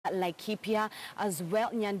Laikipia, as well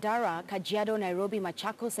Nyandara, Kajiado, Nairobi,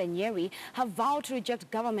 Machakos and Nyeri have vowed to reject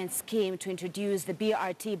government scheme to introduce the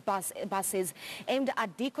BRT buses aimed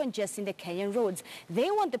at decongesting the Kenyan roads.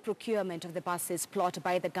 They want the procurement of the buses plot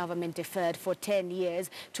by the government deferred for 10 years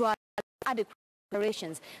to allow adequate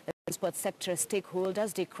operations. The transport sector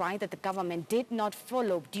stakeholders decry that the government did not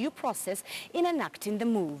follow due process in enacting the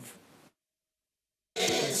move.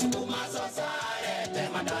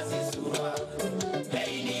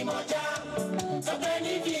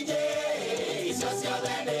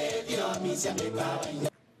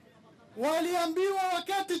 Waliambiwa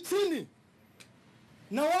wakati chini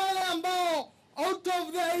na wale ambao out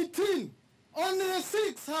of the 18 only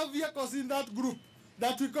 6 have vehicles in that group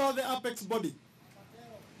that we call the apex body.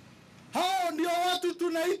 Hao ndio watu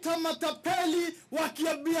tunaita matapeli wa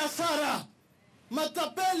kibiashara.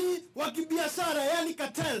 Matapeli wa kibiashara, yani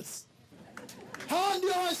cartels. Hao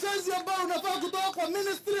ndio washenzi ambao unafaa kutoka kwa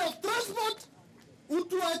Ministry of Transport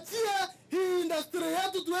utuachie hii industry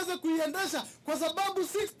yetu tuweze kuiendesha, kwa sababu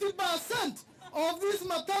 60% of these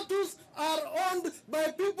matatus are owned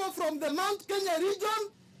by people from the Mount Kenya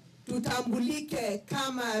region. Tutambulike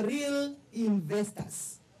kama real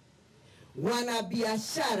investors,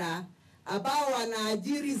 wanabiashara ambao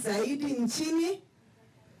wanaajiri zaidi nchini,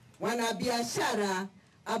 wanabiashara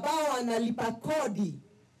ambao wanalipa kodi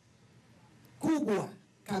kubwa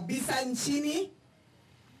kabisa nchini,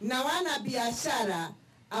 na wanabiashara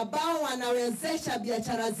ambao wanawezesha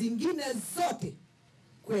biashara zingine zote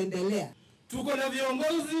kuendelea. Tuko na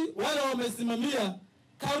viongozi wale wamesimamia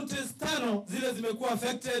counties 5 zile zimekuwa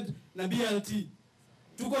affected na BRT.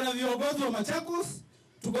 Tuko na viongozi wa Machakos,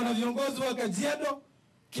 tuko na viongozi wa Kajiado,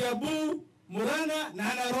 Kiambu, Murang'a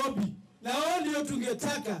na Nairobi. Na wao ndio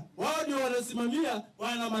tungetaka, wao ndio wanasimamia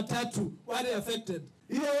wana matatu wale affected.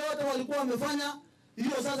 Hiyo yote walikuwa wamefanya,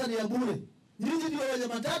 hiyo sasa ni ya bure. Nyinyi ndio wenye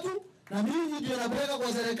matatu na mimi ndio napeleka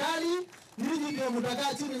kwa serikali, nyinyi ndio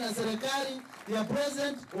mtakaa chini na serikali ya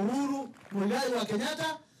President Uhuru Muigai wa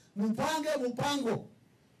Kenyatta, mpange mpango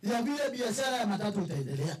ya vile biashara ya matatu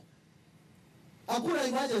itaendelea. Hakuna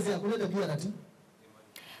emergency ya kuleta BRT.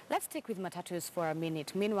 Let's stick with Matatus for a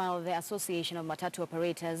minute. Meanwhile, the Association of Matatu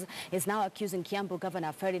Operators is now accusing Kiambu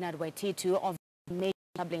Governor Ferdinand Waititu of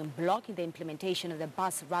blocking the implementation of the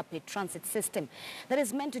bus rapid transit system that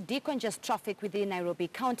is meant to decongest traffic within Nairobi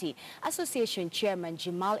County. Association Chairman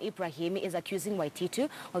Jamal Ibrahim is accusing Waititu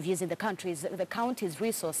of using the county's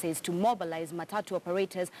resources to mobilize Matatu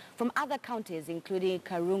operators from other counties, including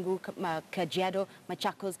Karungu, Kajiado,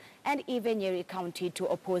 Machakos, and even Nyeri County, to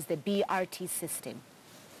oppose the BRT system.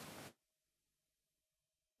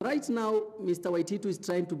 Right now, Mr. Waititu is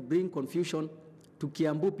trying to bring confusion to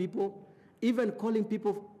Kiambu people, even calling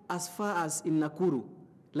people as far as in Nakuru,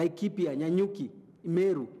 like Laikipia, Nyanyuki,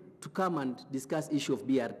 Meru, to come and discuss issue of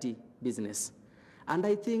BRT business. And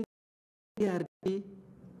I think BRT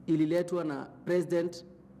ililetwa na President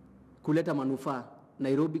kuleta manufaa.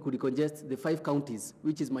 Nairobi could decongest the 5 counties,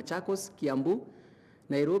 which is Machakos, Kiambu,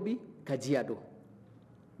 Nairobi, Kajiado.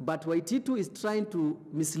 But Waititu is trying to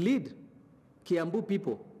mislead Kiambu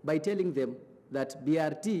people by telling them that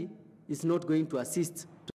BRT is not going to assist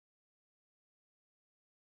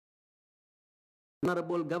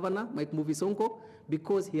Honorable Governor Mike Mbuvi Sonko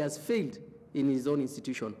because he has failed in his own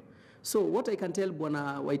institution. So what I can tell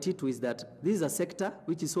Bwana Waititu is that this is a sector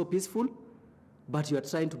which is so peaceful, but you are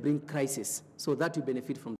trying to bring crisis so that you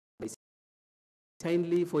benefit from this.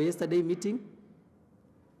 Kindly for yesterday meeting,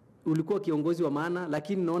 ulikuwa kiongozi wa maana,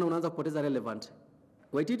 lakini naona unaanza kupoteza relevant.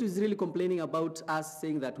 Waititu is really complaining about us,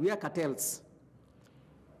 saying that we are cartels,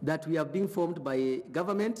 that we have been formed by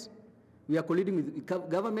government, we are colluding with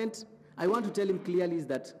government. I want to tell him clearly is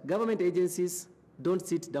that government agencies don't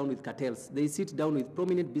sit down with cartels. They sit down with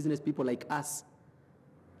prominent business people like us.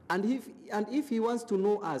 And if he wants to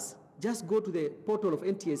know us, just go to the portal of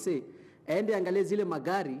NTSA, aende angalie zile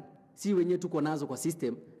magari si wenye tuko nazo kwa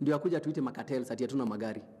system, ndio akuja tuite makartels ati hatuna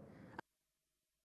magari.